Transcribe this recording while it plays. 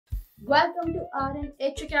Welcome to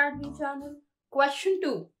RNH Academy channel. Question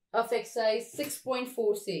 2 of exercise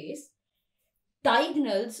 6.4 says,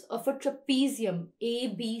 diagonals of a trapezium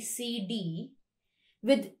ABCD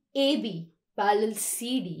with AB parallel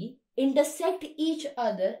CD intersect each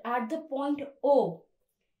other at the point O.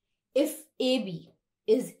 If AB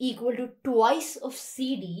is equal to twice of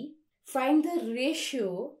CD, find the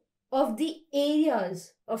ratio of the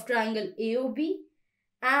areas of triangle AOB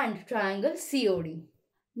and triangle COD.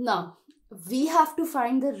 Now, we have to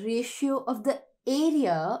find the ratio of the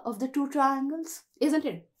area of the two triangles, isn't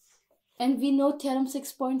it? And we know Theorem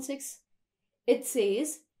 6.6. It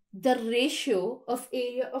says the ratio of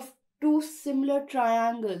area of two similar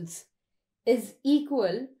triangles is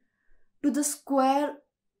equal to the square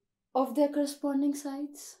of their corresponding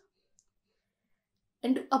sides.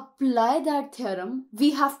 And to apply that theorem,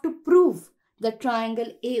 we have to prove that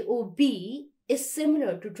triangle AOB is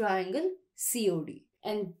similar to triangle COD.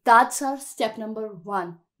 And that's our step number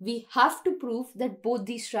 1. We have to prove that both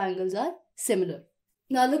these triangles are similar.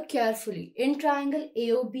 Now look carefully. In triangle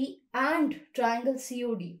AOB and triangle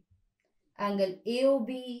COD, angle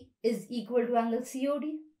AOB is equal to angle COD.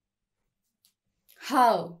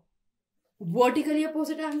 How? Vertically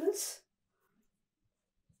opposite angles?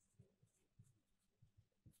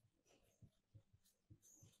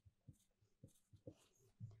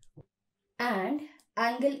 And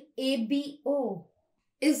angle ABO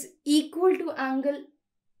is equal to angle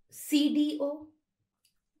CDO.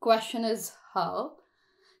 Question is how?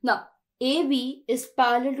 Now, AB is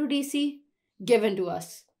parallel to DC, given to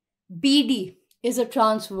us. BD is a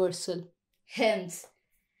transversal. Hence,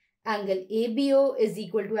 angle ABO is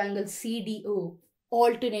equal to angle CDO,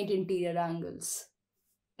 alternate interior angles.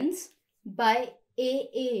 Hence, by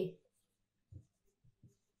AA,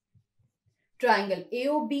 triangle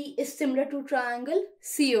AOB is similar to triangle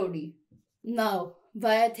COD. Now,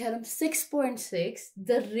 via Theorem 6.6,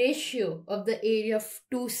 the ratio of the area of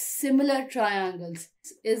two similar triangles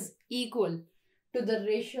is equal to the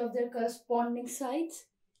ratio of their corresponding sides.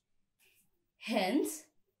 Hence,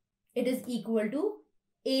 it is equal to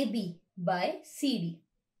AB by CD.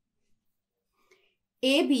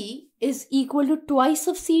 AB is equal to twice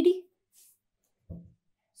of CD.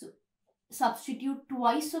 So, substitute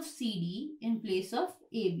twice of CD in place of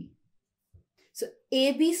AB. So,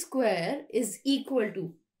 AB square is equal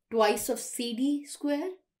to twice of CD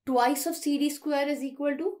square. Twice of CD square is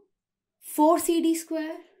equal to 4CD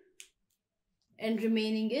square. And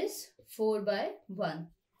remaining is 4 by 1.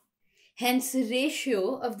 Hence, the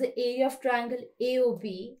ratio of the area of triangle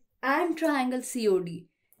AOB and triangle COD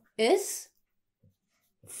is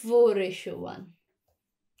 4:1.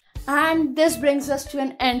 And this brings us to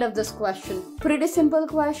an end of this question. Pretty simple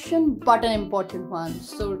question, but an important one.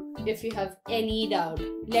 So if you have any doubt,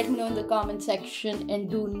 let me know in the comment section and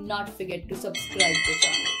do not forget to subscribe to the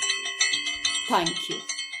channel. Thank you.